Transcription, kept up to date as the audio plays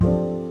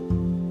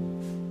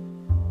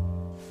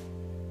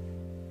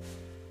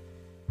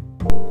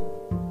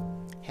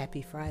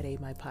Happy Friday,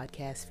 my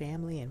podcast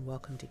family, and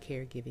welcome to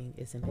Caregiving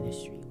is a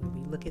Ministry, where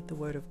we look at the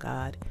Word of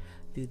God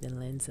through the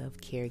lens of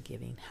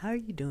caregiving. How are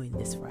you doing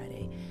this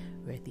Friday?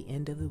 We're at the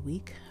end of the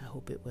week. I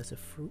hope it was a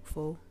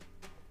fruitful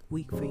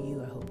week for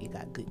you. I hope you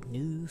got good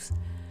news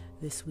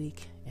this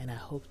week, and I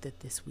hope that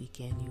this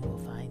weekend you will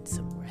find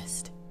some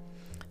rest.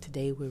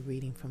 Today we're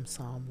reading from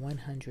Psalm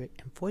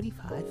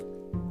 145,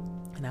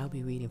 and I'll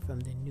be reading from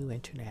the New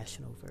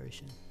International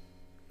Version.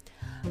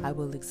 I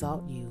will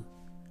exalt you,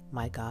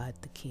 my God,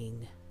 the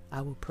King. I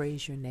will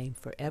praise your name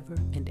forever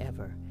and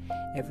ever.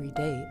 Every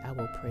day I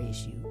will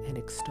praise you and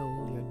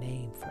extol your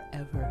name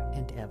forever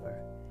and ever.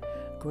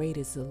 Great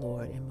is the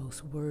Lord and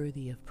most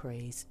worthy of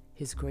praise.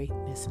 His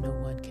greatness no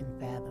one can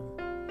fathom.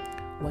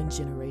 One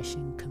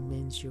generation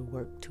commends your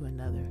work to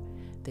another.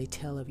 They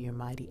tell of your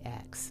mighty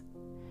acts.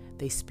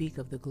 They speak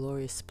of the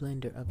glorious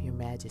splendor of your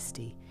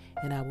majesty,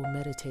 and I will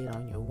meditate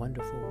on your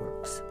wonderful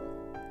works.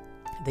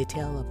 They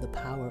tell of the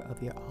power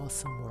of your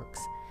awesome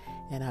works,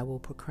 and I will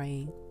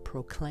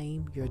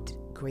proclaim your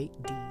great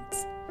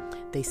deeds.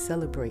 They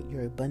celebrate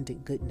your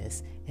abundant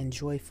goodness and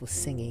joyful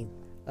singing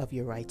of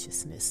your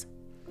righteousness.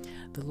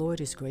 The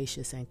Lord is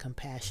gracious and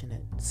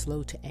compassionate,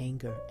 slow to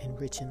anger and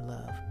rich in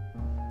love.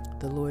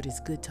 The Lord is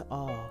good to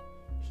all.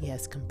 He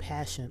has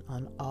compassion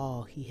on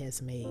all he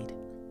has made.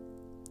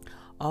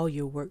 All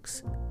your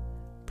works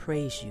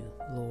praise you,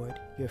 Lord.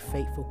 Your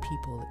faithful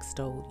people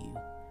extol you.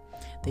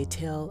 They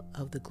tell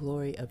of the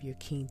glory of your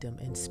kingdom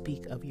and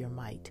speak of your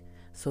might,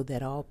 so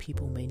that all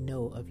people may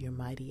know of your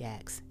mighty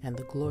acts and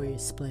the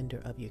glorious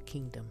splendor of your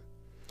kingdom.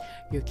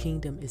 Your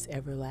kingdom is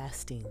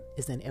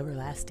an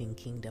everlasting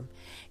kingdom,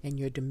 and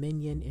your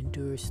dominion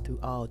endures through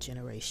all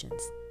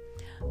generations.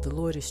 The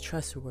Lord is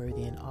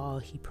trustworthy in all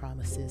he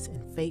promises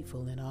and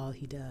faithful in all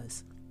he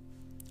does.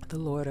 The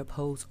Lord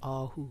upholds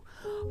all who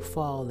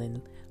fall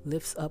and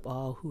lifts up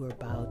all who are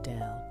bowed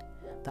down.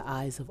 The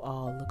eyes of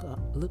all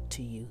look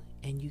to you,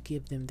 and you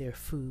give them their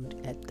food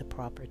at the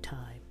proper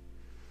time.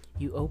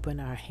 You open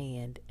our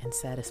hand and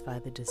satisfy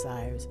the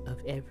desires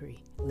of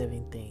every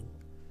living thing.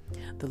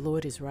 The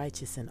Lord is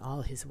righteous in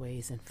all his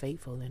ways and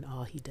faithful in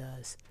all he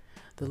does.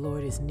 The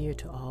Lord is near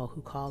to all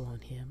who call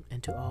on him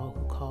and to all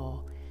who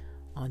call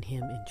on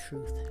him in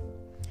truth.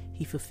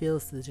 He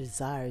fulfills the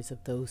desires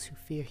of those who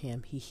fear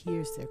him. He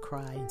hears their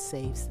cry and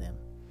saves them.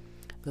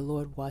 The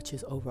Lord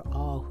watches over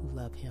all who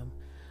love him,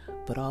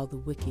 but all the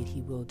wicked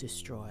he will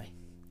destroy.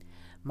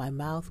 My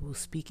mouth will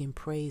speak in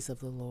praise of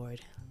the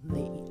Lord.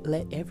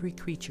 Let every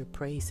creature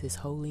praise his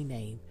holy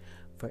name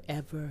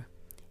forever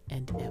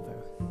and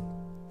ever.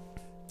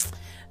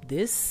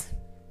 This,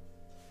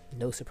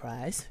 no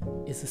surprise,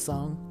 is a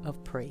song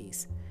of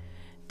praise.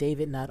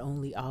 David not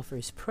only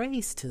offers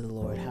praise to the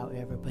Lord,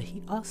 however, but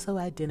he also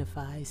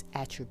identifies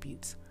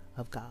attributes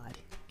of God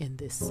in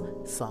this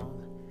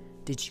song.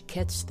 Did you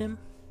catch them?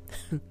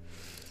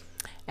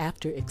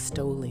 After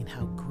extolling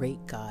how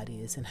great God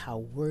is and how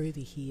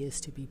worthy he is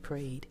to be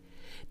praised,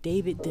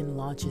 David then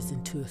launches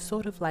into a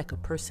sort of like a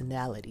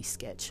personality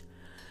sketch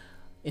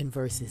in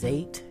verses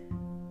 8,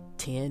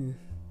 10,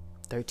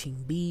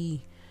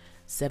 13b,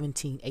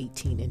 17,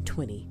 18, and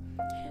 20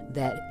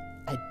 that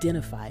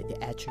identify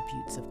the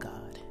attributes of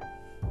God.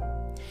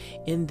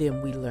 In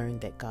them we learn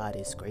that God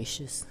is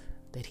gracious,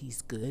 that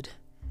he's good,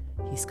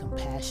 he's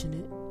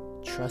compassionate,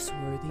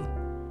 trustworthy,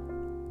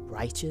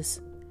 righteous,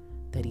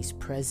 that he's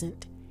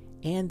present,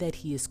 and that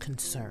he is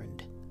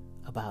concerned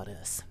about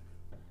us.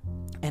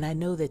 And I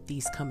know that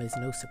these come as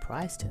no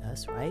surprise to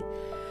us, right?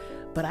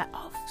 But I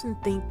often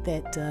think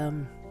that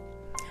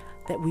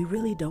we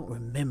really don't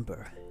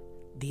remember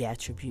the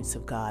attributes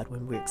of God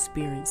when we're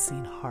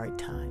experiencing hard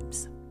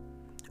times.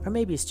 Or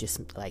maybe it's just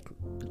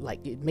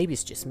maybe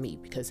it's just me,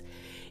 because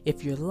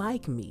if you're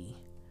like me,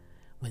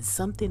 when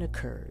something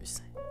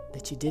occurs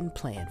that you didn't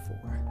plan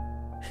for,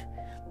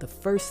 the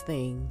first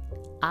thing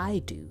I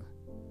do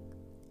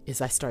is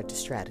I start to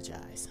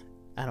strategize.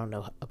 I don't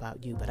know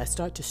about you, but I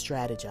start to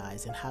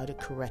strategize in how to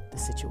correct the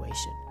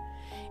situation.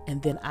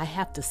 And then I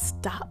have to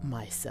stop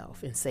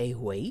myself and say,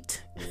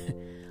 wait,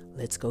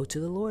 let's go to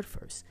the Lord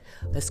first.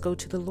 Let's go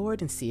to the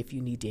Lord and see if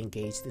you need to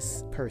engage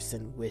this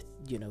person with,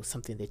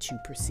 something that you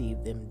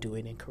perceive them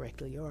doing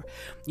incorrectly, or,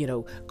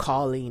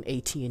 calling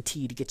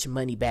AT&T to get your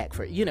money back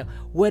for,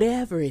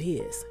 whatever it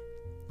is.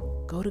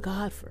 Go to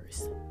God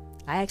first.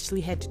 I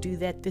actually had to do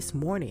that this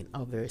morning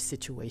over a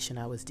situation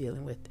I was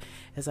dealing with.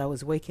 As I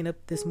was waking up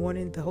this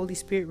morning, the Holy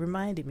Spirit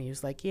reminded me. It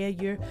was like, yeah,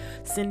 you're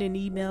sending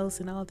emails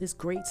and all this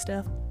great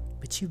stuff,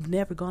 but you've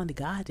never gone to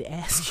God to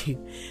ask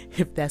you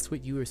if that's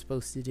what you were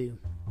supposed to do.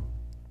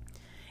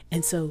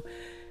 And so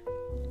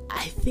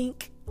I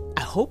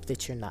hope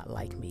that you're not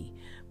like me,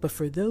 but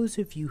for those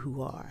of you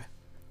who are,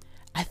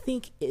 I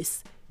think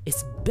it's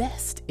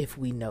best if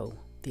we know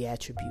the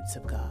attributes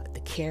of God,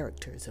 the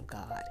characters of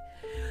God.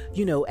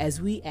 As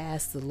we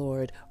ask the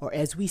Lord, or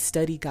as we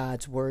study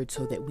God's word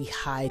so that we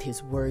hide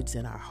his words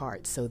in our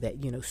hearts, so that,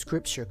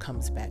 scripture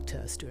comes back to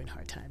us during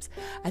hard times.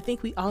 I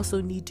think we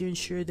also need to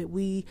ensure that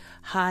we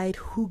hide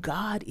who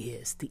God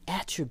is, the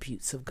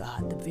attributes of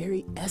God, the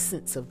very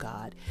essence of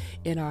God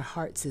in our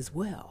hearts as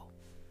well.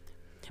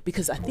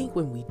 Because I think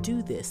when we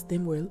do this,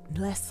 then we're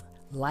less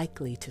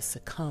likely to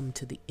succumb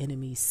to the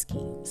enemy's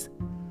schemes.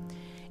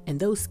 And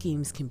those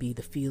schemes can be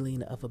the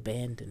feeling of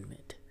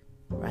abandonment,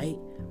 right?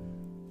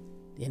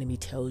 The enemy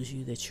tells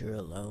you that you're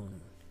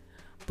alone.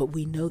 But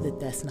we know that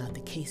that's not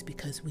the case,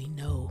 because we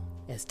know,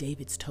 as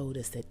David's told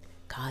us, that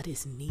God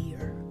is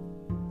near,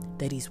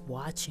 that he's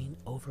watching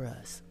over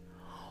us.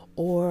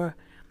 Or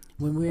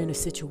when we're in a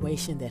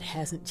situation that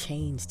hasn't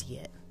changed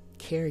yet,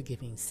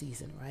 caregiving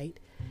season, right?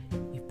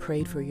 You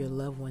prayed for your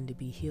loved one to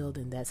be healed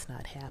and that's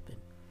not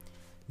happened.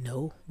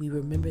 No, we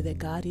remember that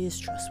God is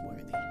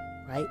trustworthy,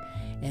 right?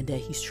 And that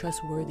he's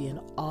trustworthy in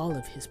all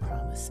of his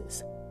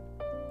promises.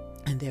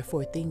 And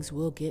therefore things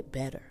will get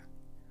better.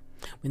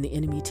 When the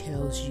enemy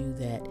tells you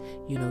that,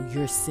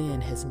 your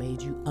sin has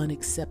made you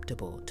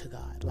unacceptable to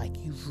God, like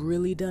you've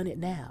really done it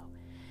now,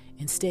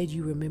 instead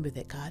you remember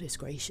that God is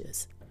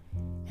gracious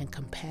and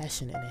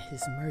compassionate, and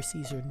his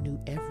mercies are new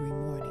every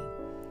morning.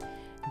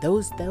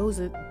 Those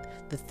are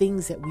the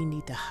things that we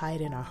need to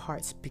hide in our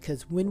hearts,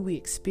 because when we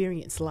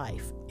experience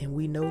life and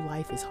we know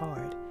life is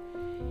hard,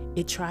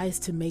 it tries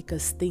to make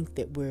us think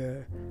that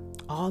we're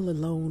all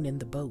alone in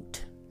the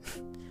boat.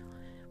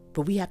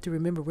 But we have to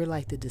remember we're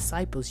like the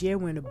disciples. Yeah,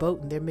 we're in a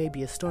boat and there may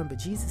be a storm, but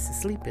Jesus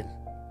is sleeping.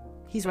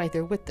 He's right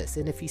there with us.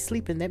 And if he's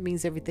sleeping, that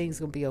means everything's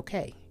going to be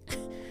okay.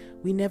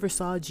 We never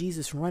saw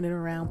Jesus running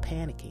around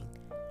panicking,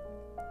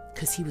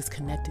 because he was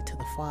connected to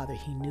the Father.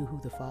 He knew who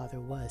the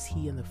Father was.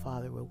 He and the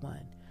Father were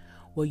one.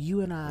 Well,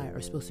 you and I are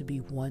supposed to be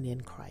one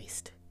in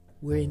Christ.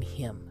 We're in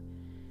him.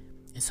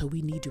 And so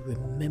we need to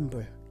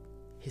remember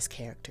his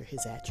character,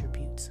 his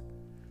attributes.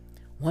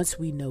 Once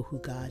we know who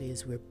God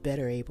is, we're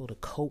better able to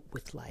cope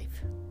with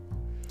life.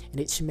 And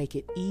it should make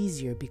it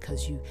easier,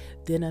 because you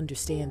then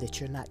understand that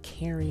you're not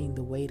carrying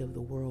the weight of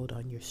the world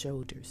on your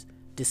shoulders,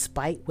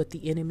 despite what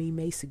the enemy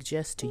may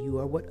suggest to you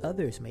or what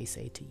others may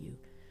say to you.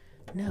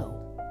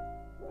 No.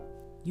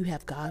 You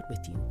have God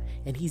with you,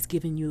 and he's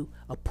given you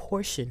a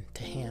portion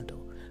to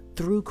handle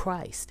through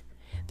Christ,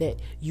 that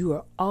you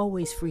are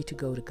always free to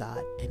go to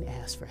God and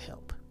ask for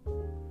help.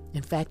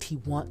 In fact, he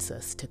wants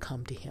us to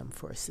come to him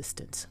for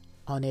assistance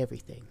on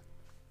everything.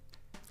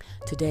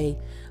 Today,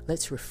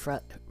 let's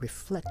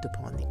reflect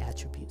upon the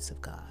attributes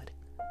of God,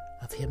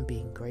 of him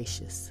being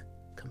gracious,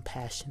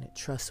 compassionate,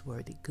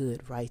 trustworthy,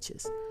 good,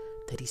 righteous,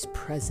 that he's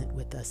present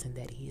with us and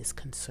that he is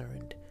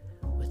concerned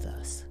with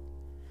us.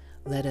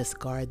 Let us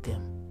guard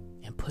them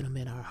and put them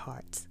in our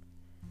hearts,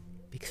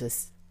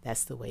 because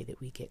that's the way that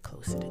we get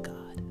closer to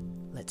God.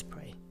 Let's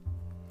pray.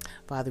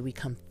 Father, we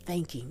come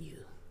thanking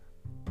you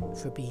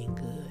for being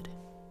good,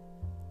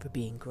 for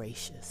being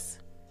gracious,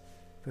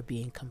 for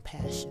being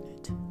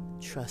compassionate,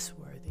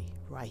 trustworthy,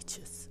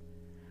 righteous,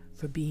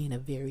 for being a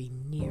very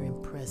near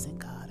and present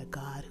God, a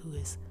God who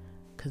is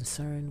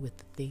concerned with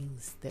the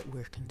things that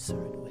we're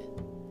concerned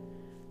with.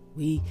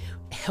 We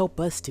help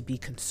us to be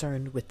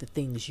concerned with the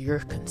things you're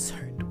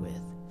concerned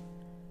with.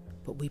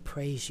 But we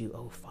praise you,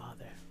 oh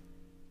Father,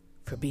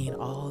 for being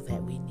all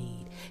that we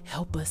need.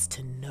 Help us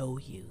to know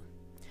you,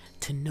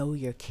 to know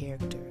your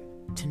character,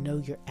 to know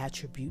your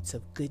attributes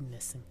of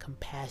goodness and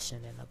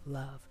compassion and of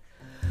love,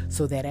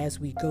 so that as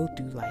we go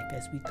through life,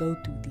 as we go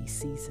through these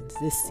seasons,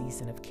 this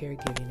season of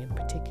caregiving in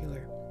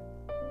particular,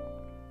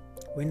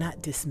 we're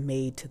not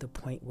dismayed to the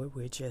point where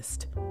we're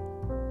just,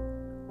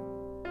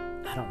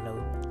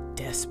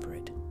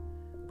 desperate,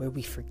 where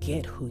we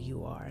forget who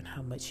you are and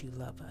how much you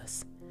love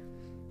us.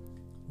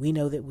 We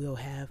know that we'll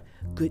have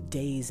good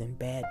days and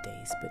bad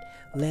days, but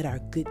let our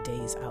good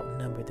days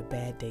outnumber the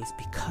bad days,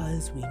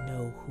 because we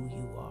know who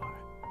you are.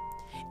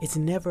 It's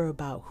never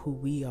about who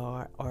we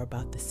are or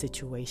about the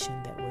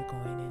situation that we're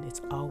going in.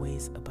 It's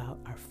always about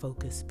our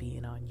focus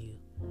being on you.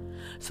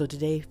 So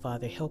today,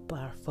 Father, help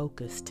our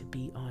focus to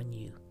be on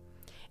you,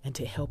 and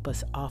to help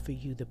us offer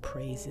you the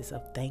praises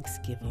of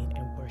thanksgiving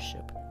and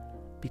worship,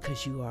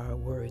 because you are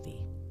worthy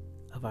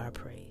of our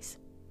praise.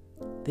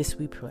 This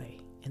we pray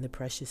in the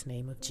precious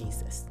name of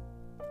Jesus.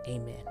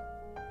 Amen.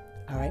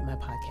 All right, my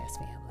podcast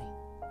family.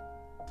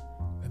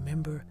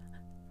 Remember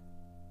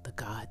the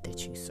God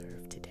that you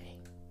serve today,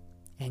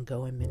 and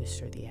go and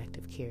minister the act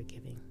of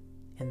caregiving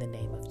in the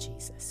name of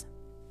Jesus.